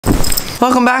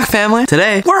Welcome back, family.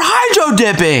 Today, we're hydro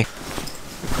dipping.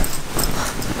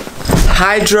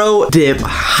 Hydro dip,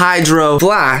 hydro,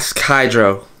 flask,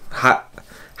 hydro.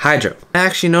 Hydro. I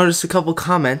actually noticed a couple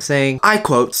comments saying, I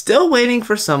quote, still waiting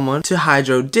for someone to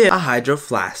hydro dip a hydro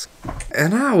flask.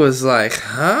 And I was like,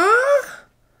 huh?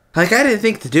 Like, I didn't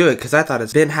think to do it because I thought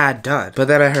it's been done. But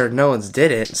then I heard no one's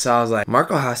did it. So I was like,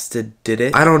 Marco has to did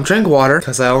it. I don't drink water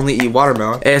because I only eat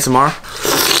watermelon. ASMR.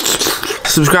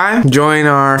 Subscribe. Join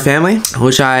our family,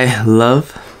 which I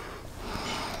love.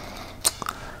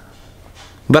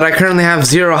 But I currently have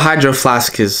 0 hydro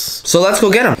flasks. So let's go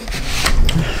get them.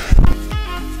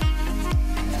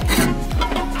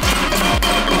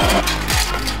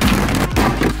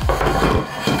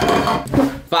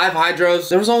 5 hydros.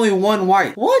 There was only 1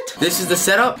 white. What? This is the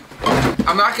setup.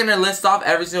 I'm not gonna list off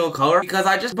every single color because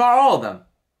I just bought all of them.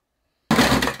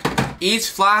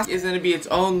 Each flask is gonna be its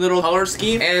own little color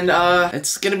scheme, and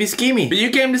it's gonna be schemy. But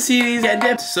you came to see these get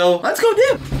dipped, so let's go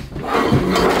dip.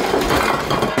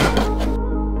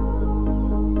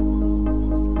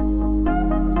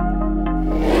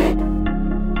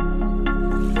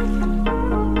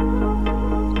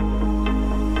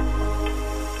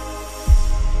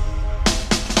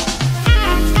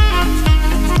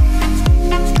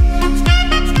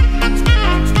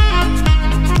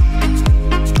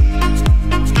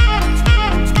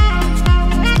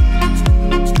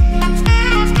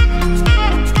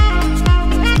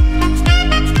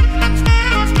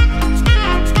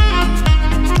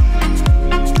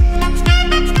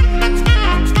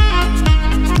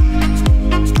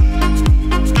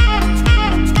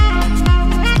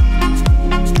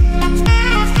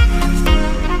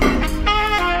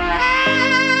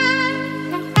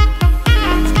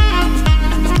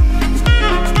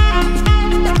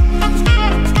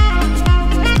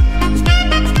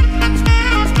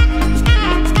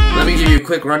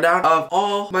 Quick rundown of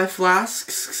all my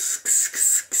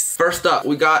flasks. First up,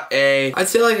 we got I'd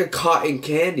say like a cotton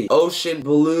candy. Ocean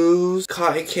Blues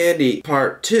Cotton Candy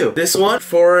Part 2. This one,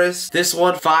 Forest. This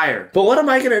one, Fire. But what am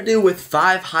I gonna do with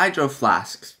 5 hydro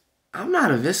flasks? I'm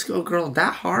not a Visco girl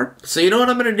that hard. So you know what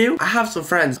I'm gonna do? I have some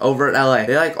friends over in LA.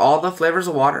 They like all the flavors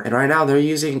of water, and right now they're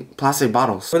using plastic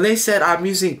bottles. When they said I'm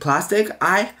using plastic,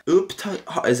 I ooped.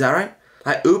 Is that right?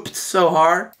 I ooped so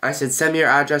hard. I said, send me your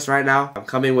address right now. I'm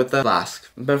coming with the flask.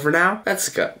 But for now, that's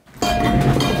good.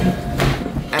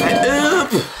 And I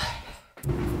oop.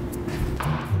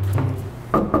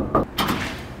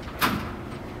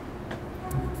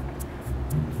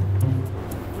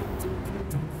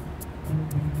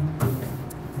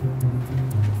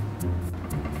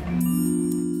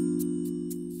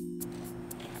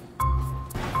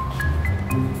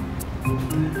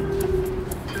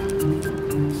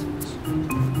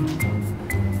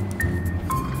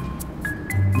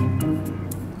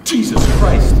 Jesus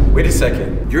Christ! Wait a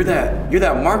second. You're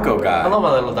that Marko guy. Hello,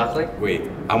 my little duckling. Wait,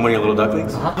 I'm one of your little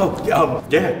ducklings? Oh,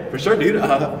 yeah, for sure, dude.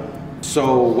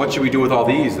 So what should we do with all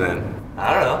these then?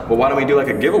 I don't know. Well, why don't we do like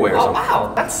a giveaway or something? Oh,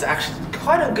 wow. That's actually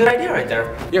quite a good idea right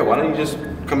there. Yeah, why don't you just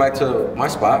come back to my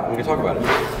spot and we can talk about it.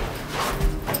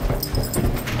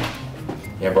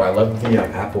 Yeah, bro, I love the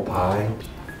apple pie.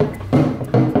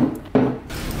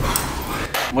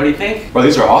 What do you think? Bro,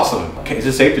 these are awesome. Okay, is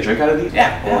it safe to drink out of these?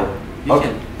 Yeah. You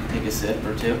can take a sip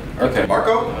or two. Okay.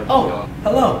 Marko? Oh,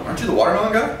 hello. Aren't you the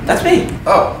watermelon guy? That's me.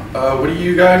 Oh, what are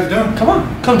you guys doing? Come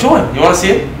on, come join. You want to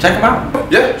see it? Check them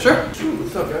out. Yeah, sure.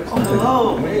 What's up, guys? Oh,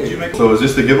 hello. Did you make? So is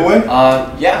this the giveaway?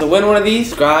 Yeah. To win one of these,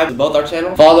 subscribe to both our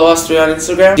channels. Follow us 3 on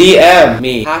Instagram. DM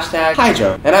me.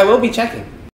 #Hydro. And I will be checking.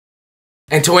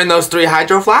 And to win those 3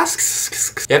 hydro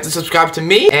flasks, you have to subscribe to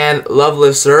me and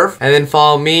Loveliveserve, and then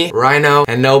follow me, Rhino,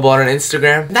 and Noble on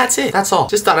Instagram. And that's it. That's all.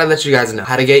 Just thought I'd let you guys know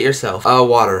how to get yourself a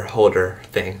water holder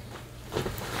thing.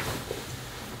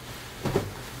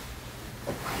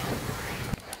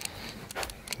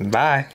 Bye.